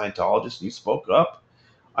an ex-Scientologist and you spoke up,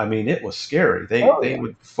 I mean, it was scary. They oh they yeah,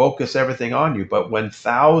 would focus everything on you. But when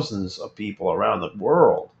thousands of people around the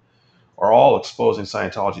world are all exposing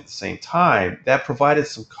Scientology at the same time, that provided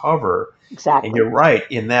some cover. And exactly. you're right,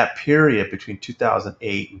 in that period between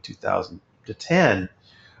 2008 and 2010,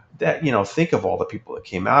 that think of all the people that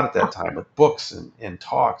came out at that time with books and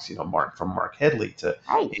talks, Mark Headley to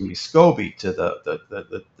Right. Amy Scobie to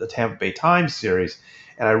the Tampa Bay Times series.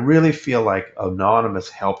 And I really feel like Anonymous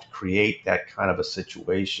helped create that kind of a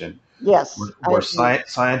situation Yes, I where agree.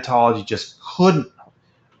 Scientology just couldn't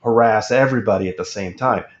harass everybody at the same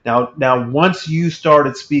time. Now once you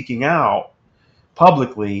started speaking out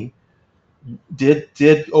publicly, did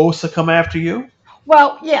OSA come after you?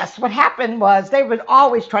 Well, yes, what happened was they were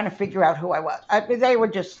always trying to figure out who I was. They were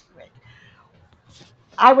just,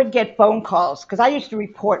 I would get phone calls because I used to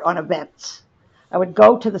report on events. I would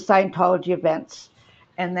go to the Scientology events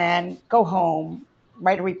and then go home,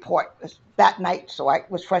 write a report that night so I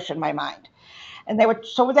was fresh in my mind. And they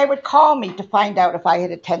would call me to find out if I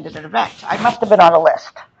had attended an event. I must have been on a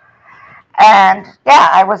list. And yeah,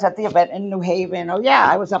 I was at the event in New Haven. Oh yeah,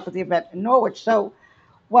 I was up at the event in Norwich. So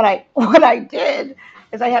what I did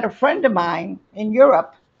is I had a friend of mine in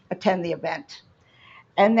Europe attend the event,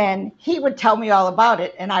 and then he would tell me all about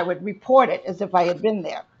it, and I would report it as if I had been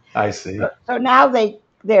there. I see. So now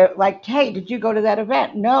they're like, "Hey, did you go to that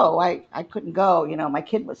event?" No, I couldn't go. My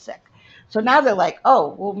kid was sick. So now they're like,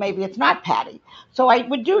 "Oh, well, maybe it's not Patty." So I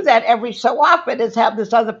would do that every so often, is have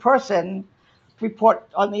this other person report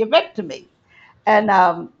on the event to me, and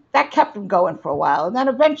that kept them going for a while. And then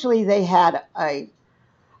eventually they had a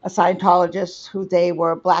Scientologist who they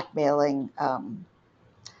were blackmailing,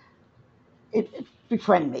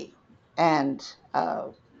 befriend me, and I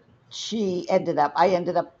ended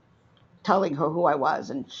up telling her who I was,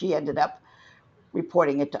 and she ended up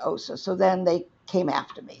reporting it to OSA. So then they came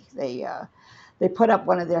after me. They put up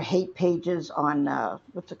one of their hate pages on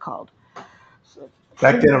what's it called?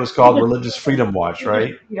 Back then it was called Religious Religious Freedom Watch,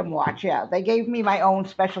 Religious right? Freedom Watch. Yeah, they gave me my own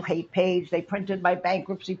special hate page. They printed my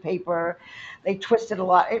bankruptcy paper. They twisted a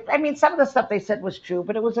lot. I mean, some of the stuff they said was true,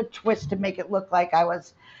 but it was a twist to make it look like I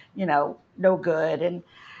was, no good. And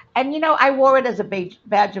I wore it as a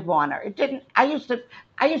badge of honor. It didn't. I used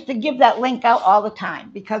to give that link out all the time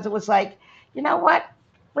because it was like, you know what?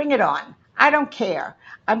 Bring it on. I don't care.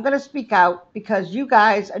 I'm going to speak out because you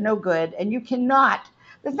guys are no good, and you cannot.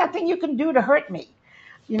 There's nothing you can do to hurt me.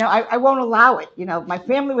 I won't allow it. My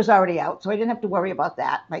family was already out, so I didn't have to worry about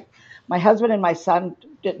that. My husband and my son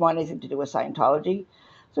didn't want anything to do with Scientology,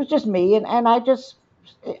 so it's just me, and I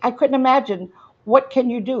couldn't imagine what can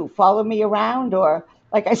you do? Follow me around, or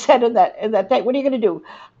like I said in that day, what are you going to do?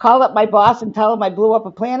 Call up my boss and tell him I blew up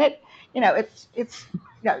a planet? It's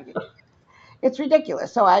it's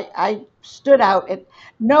ridiculous. So I stood out,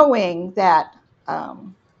 knowing that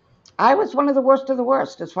um, I was one of the worst of the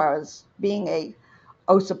worst as far as being a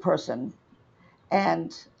OSA person,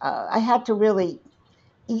 and I had to really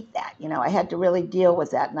eat that. I had to really deal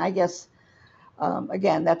with that, and I guess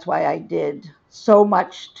again that's why I did so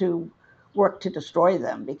much to work to destroy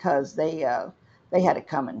them, because they had it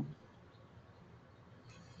coming.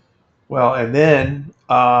 Well, and then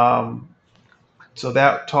So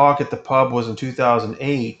that talk at the pub was in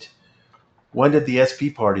 2008. When did the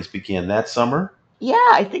SP parties begin? That summer? Yeah,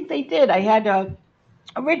 I think they did. I had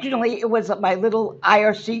originally it was my little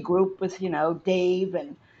IRC group with Dave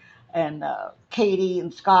and Katie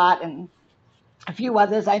and Scott and a few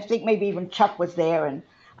others. I think maybe even Chuck was there, and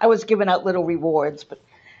I was giving out little rewards. But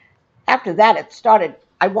after that, it started.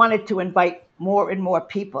 I wanted to invite more and more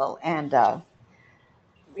people, and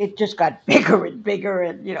it just got bigger and bigger.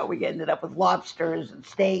 And we ended up with lobsters and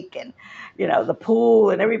steak, and the pool,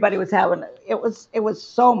 and everybody was having. It was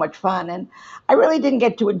so much fun, and I really didn't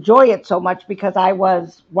get to enjoy it so much because I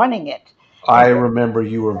was running it. I And remember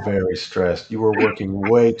you were very stressed. You were working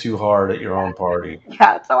way too hard at your own party.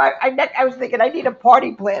 yeah, so I was thinking I need a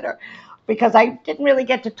party planner because I didn't really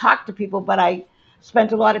get to talk to people, but I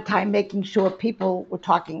spent a lot of time making sure people were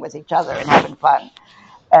talking with each other and having fun.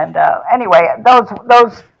 And anyway,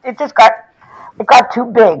 those it got too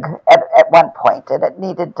big at one point, and it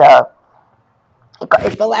needed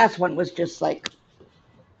the last one was just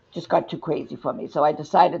got too crazy for me. So I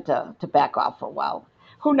decided to back off for a while.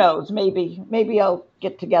 Who knows? Maybe I'll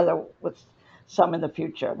get together with some in the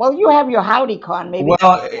future. Well, you have your Howdy Con. Maybe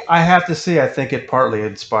Well, I have to say, I think it partly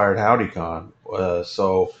inspired HowdyCon.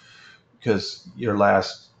 So, because your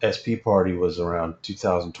last SP party was around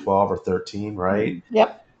 2012 or 13, right?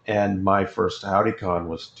 Yep. And my first HowdyCon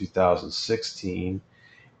was 2016,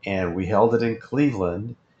 and we held it in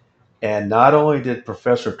Cleveland. And not only did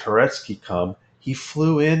Professor Turetsky come, he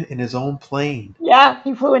flew in his own plane. Yeah,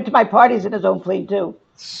 he flew into my parties in his own plane too,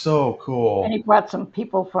 So and cool. he brought some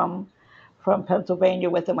people from Pennsylvania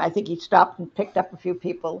with him. I think he stopped and picked up a few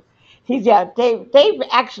people. He's yeah, Dave. Dave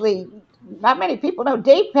actually, not many people know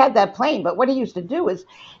Dave had that plane, but what he used to do is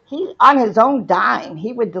he on his own dime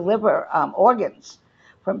he would deliver organs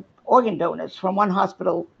from organ donors from one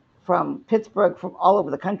hospital from Pittsburgh from all over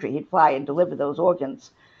the country. He'd fly and deliver those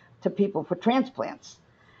organs to people for transplants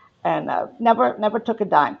and never took a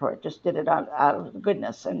dime for it. Just did it out of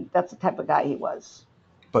goodness, and that's the type of guy he was.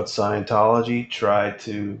 But Scientology tried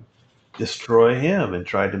to destroy him and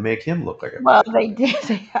tried to make him look like a Well, crazy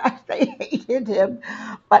they guy. did. They hated him,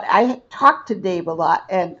 but I talked to Dave a lot,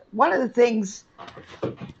 and one of the things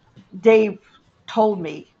Dave told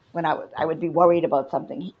me when I would be worried about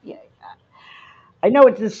something. I know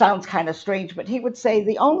this sounds kind of strange, but he would say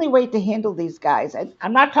the only way to handle these guys, and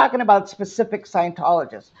I'm not talking about specific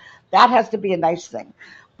Scientologists, that has to be a nice thing,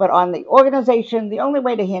 but on the organization, the only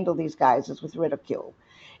way to handle these guys is with ridicule,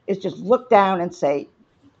 is just look down and say,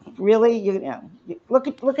 really, look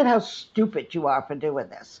at how stupid you are for doing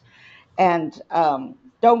this, and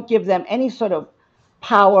don't give them any sort of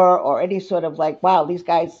power or any sort of like, wow, these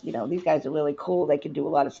guys are really cool. They can do a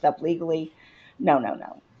lot of stuff legally. No, no,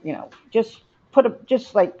 no. Just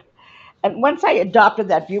just like, and once I adopted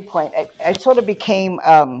that viewpoint, I sort of became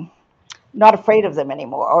not afraid of them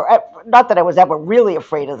anymore, or not that I was ever really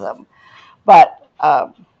afraid of them, but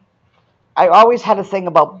I always had a thing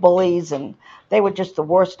about bullies, and they were just the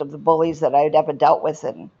worst of the bullies that I'd ever dealt with,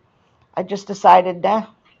 and I just decided, nah,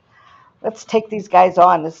 let's take these guys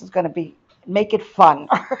on. This is going to be make it fun,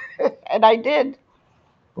 and I did.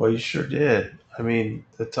 Well, you sure did. I mean,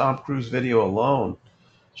 the Tom Cruise video alone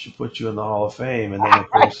should put you in the Hall of Fame. And then, of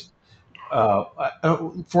Right. course,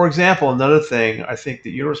 for example, another thing I think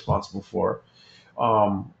that you're responsible for,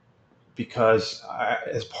 um, because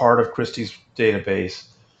as part of Christie's database,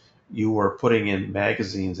 you were putting in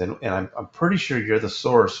magazines, and I'm pretty sure you're the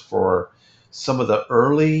source for some of the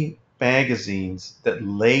early magazines that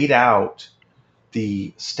laid out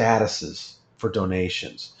the statuses for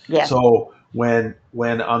donations. Yeah. So when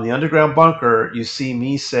on the underground bunker you see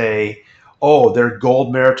me say, "Oh, they're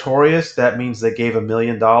gold meritorious," that means they gave $1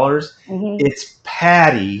 million. Hmm. It's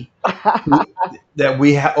Patty who, that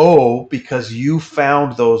we owe because you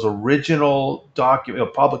found those original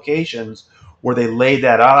document publications where they laid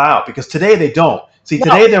that all out. Because today they don't. See, No.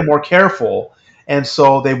 today they're more careful, and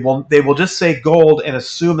so they will just say gold and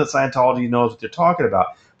assume that Scientology knows what they're talking about.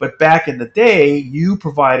 But back in the day, you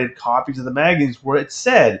provided copies of the magazines where it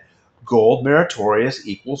said gold meritorious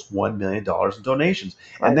equals $1 million in donations.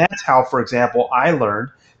 And Right. that's how, for example, I learned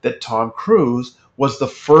that Tom Cruise was the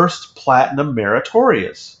first platinum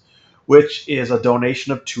meritorious, which is a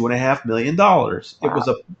donation of $2.5 million. Wow.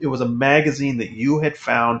 It was a magazine that you had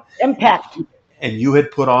found and Impact. and you had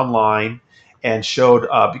put online and showed,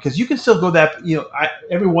 because you can still go that,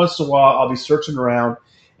 every once in a while I'll be searching around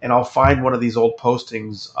and I'll find one of these old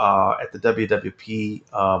postings at the WWP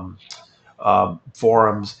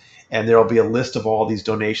forums, and there'll be a list of all these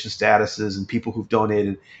donation statuses and people who've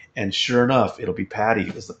donated, and sure enough it'll be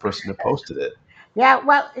Patty as the person that posted it. Yeah,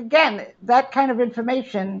 well, again, that kind of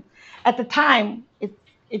information at the time,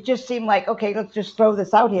 it just seemed like, okay, let's just throw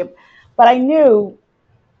this out here. But I knew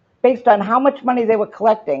based on how much money they were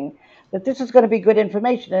collecting that this is going to be good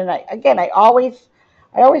information. And I always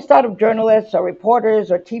thought of journalists or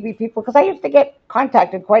reporters or TV people because I used to get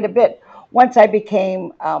contacted quite a bit once I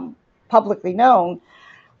became publicly known.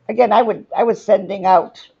 Again, I was sending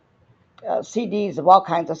out CDs of all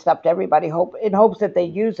kinds of stuff to everybody, hope in hopes that they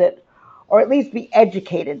use it or at least be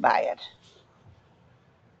educated by it.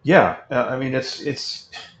 Yeah, I mean it's.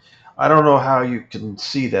 I don't know how you can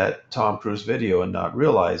see that Tom Cruise video and not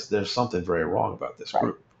realize there's something very wrong about this Right.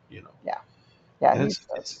 group. You know, Yeah. Yeah. and He's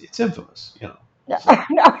it's infamous. You know, yeah. so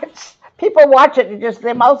No, it's people watch it and just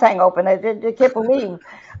their mouths hang open. They can't believe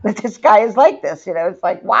that this guy is like this. You know, it's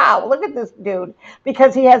like, wow, look at this dude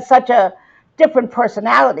because he has such a different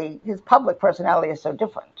personality. His public personality is so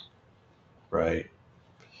different. right.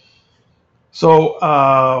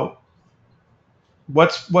 So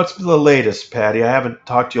what's the latest, Patty? I haven't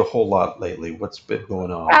talked to you a whole lot lately. What's been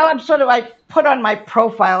going on? Well, I put on my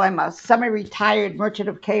profile, I'm a semi retired merchant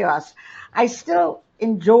of chaos. I still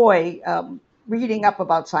enjoy reading up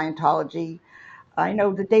about Scientology. I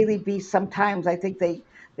know the Daily Beast sometimes, I think they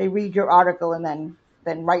read your article and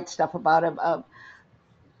then write stuff about it.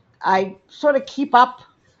 I sort of keep up,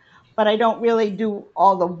 but I don't really do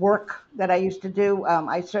all the work that I used to do.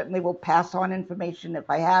 I certainly will pass on information if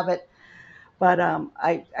I have it, but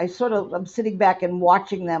I sort of I'm sitting back and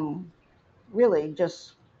watching them really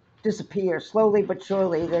just disappear slowly but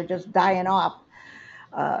surely. They're just dying off,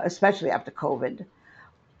 especially after COVID.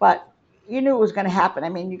 But you knew it was going to happen. I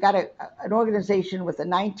mean, you got an organization with a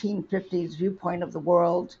 1950s viewpoint of the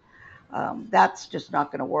world. That's just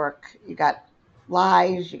not going to work. You got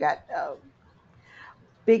lies. You got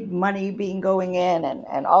big money being going in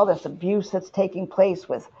and all this abuse that's taking place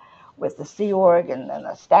with the Sea Org and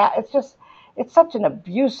the staff. It's such an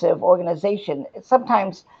abusive organization.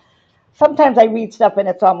 Sometimes I read stuff and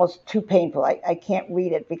it's almost too painful. I can't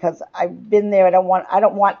read it because I've been there. I don't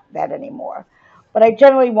want that anymore. But I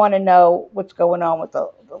generally want to know what's going on with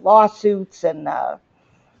the lawsuits and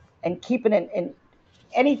keeping it in.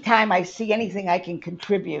 Anytime I see anything I can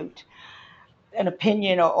contribute an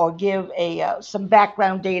opinion or give a some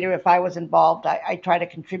background data if I was involved, I try to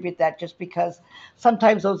contribute that just because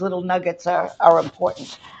sometimes those little nuggets are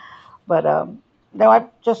important. But no, I'm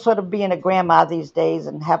just sort of being a grandma these days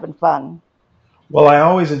and having fun. Well, I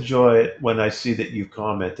always enjoy it when I see that you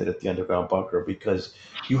commented at the Underground Bunker because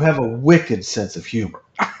you have a wicked sense of humor.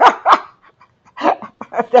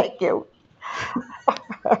 Thank you.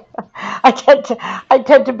 I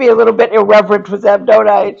tend to be a little bit irreverent with them, don't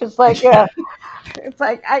I? It's just like it's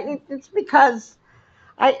like it's because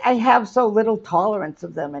I have so little tolerance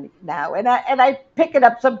of them now, and I pick it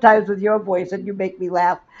up sometimes with your voice, and you make me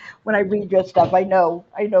laugh when I read your stuff. I know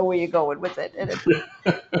where you're going with it, and it's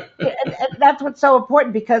and that's what's so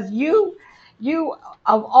important because you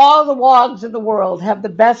of all the wogs in the world have the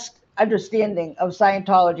best understanding of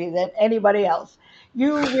Scientology than anybody else.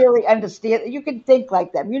 You really understand. You can think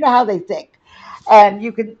like them. You know how they think, and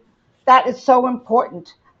you can. That is so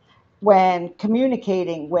important when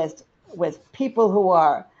communicating with people who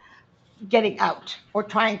are getting out or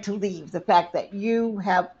trying to leave. The fact that you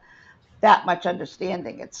have that much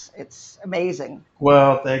understanding, it's amazing.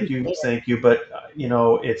 Well, thank you. But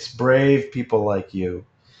it's brave people like you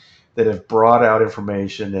that have brought out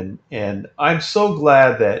information, and I'm so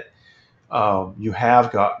glad that you have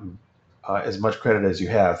gotten as much credit as you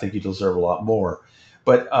have. I think you deserve a lot more.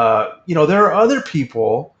 But there are other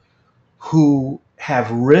people who have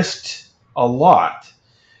risked a lot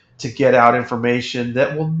to get out information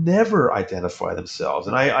that will never identify themselves.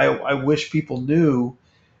 And I wish people knew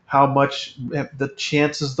how much the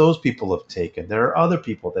chances those people have taken. There are other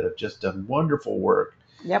people that have just done wonderful work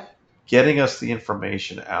Yep, getting us the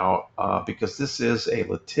information out because this is a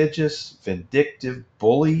litigious, vindictive,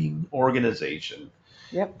 bullying organization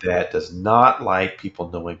yep. that does not like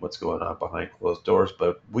people knowing what's going on behind closed doors.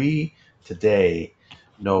 But we today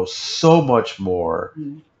know so much more,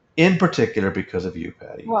 Mm. in particular because of you,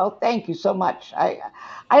 Patty. Well, thank you so much. I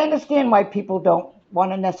understand why people don't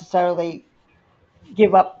want to necessarily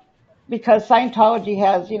give up because Scientology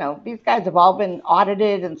has, these guys have all been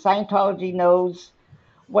audited and Scientology knows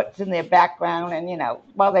what's in their background. And,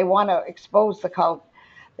 while they want to expose the cult,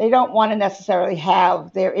 they don't want to necessarily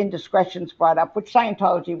have their indiscretions brought up, which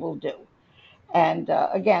Scientology will do. And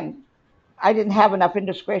again, I didn't have enough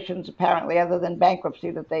indiscretions apparently, other than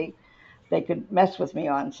bankruptcy, that they could mess with me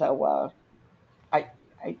on. So I,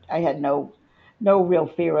 I had no real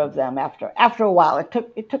fear of them after a while.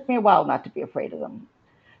 It took me a while not to be afraid of them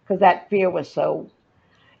because that fear was so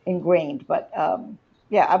ingrained. But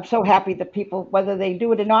yeah, I'm so happy that people, whether they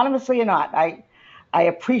do it anonymously or not, I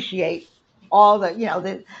appreciate all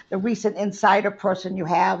the recent insider person you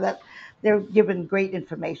have, that they're giving great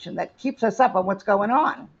information that keeps us up on what's going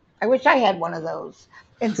on. I wish I had one of those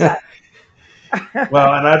inside.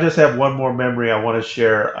 Well, and I just have one more memory I want to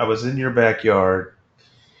share. I was in your backyard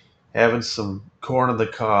having some corn on the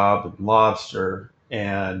cob and lobster,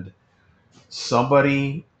 and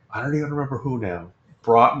somebody, I don't even remember who now,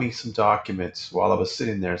 brought me some documents while I was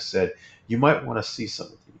sitting there and said, "You might want to see some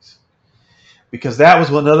of these." Because that was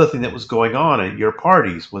one other thing that was going on at your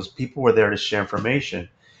parties was people were there to share information.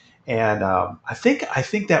 And I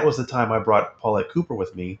think that was the time I brought Paulette Cooper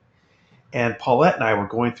with me, and Paulette and I were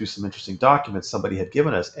going through some interesting documents somebody had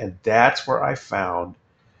given us, and that's where I found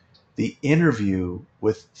the interview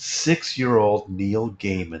with 6-year-old Neil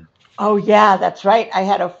Gaiman. Oh yeah, that's right. I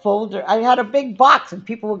had a folder. I had a big box, and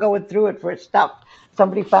people were going through it for stuff.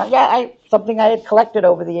 Somebody found, yeah, I something I had collected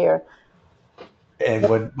over the year. And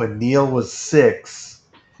when Neil was 6,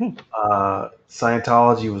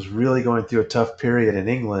 Scientology was really going through a tough period in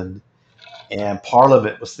England, and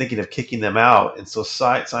Parliament was thinking of kicking them out. And so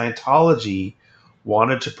Scientology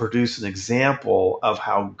wanted to produce an example of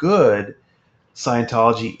how good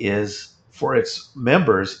Scientology is for its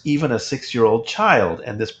members, even a 6-year-old child.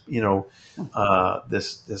 And this,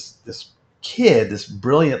 this kid, this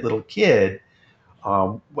brilliant little kid,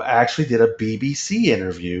 actually did a BBC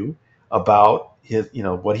interview about his,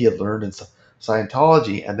 what he had learned in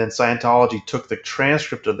Scientology, and then Scientology took the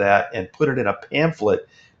transcript of that and put it in a pamphlet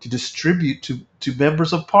to distribute to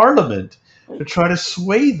members of Parliament to try to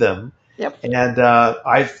sway them. Yep. And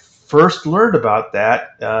I first learned about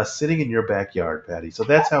that sitting in your backyard, Patty. So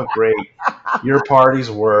that's how great your parties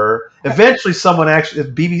were. Eventually, someone actually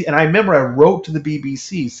BBC, and I remember I wrote to the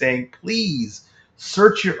BBC saying, "Please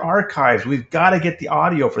search your archives. We've got to get the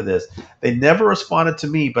audio for this." They never responded to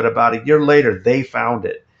me, but about a year later, they found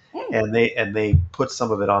it, and they put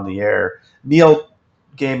some of it on the air. Neil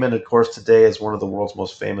Gaiman, of course, today is one of the world's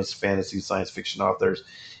most famous fantasy science fiction authors.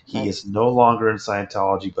 He Right. is no longer in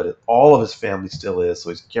Scientology, but all of his family still is, so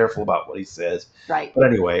he's careful about what he says. Right. But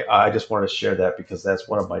anyway, I just wanted to share that because that's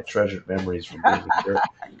one of my treasured memories from being in your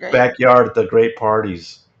Great. backyard at the great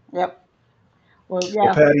parties. Yep. Well, Well,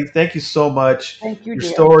 yeah. Patty, thank you so much. Thank you, Your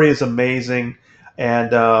dear. story is amazing,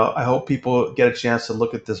 and I hope people get a chance to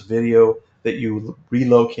look at this video that you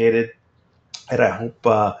relocated, and I hope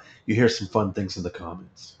you hear some fun things in the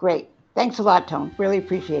comments. Great. Thanks a lot, Tone. Really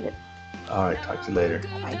appreciate it. All right, talk to you later.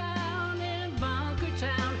 Bye.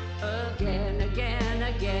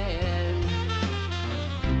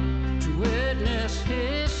 To witness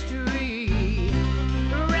history,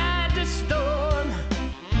 ride the storm,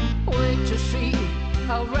 wait to see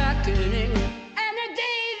how reckoning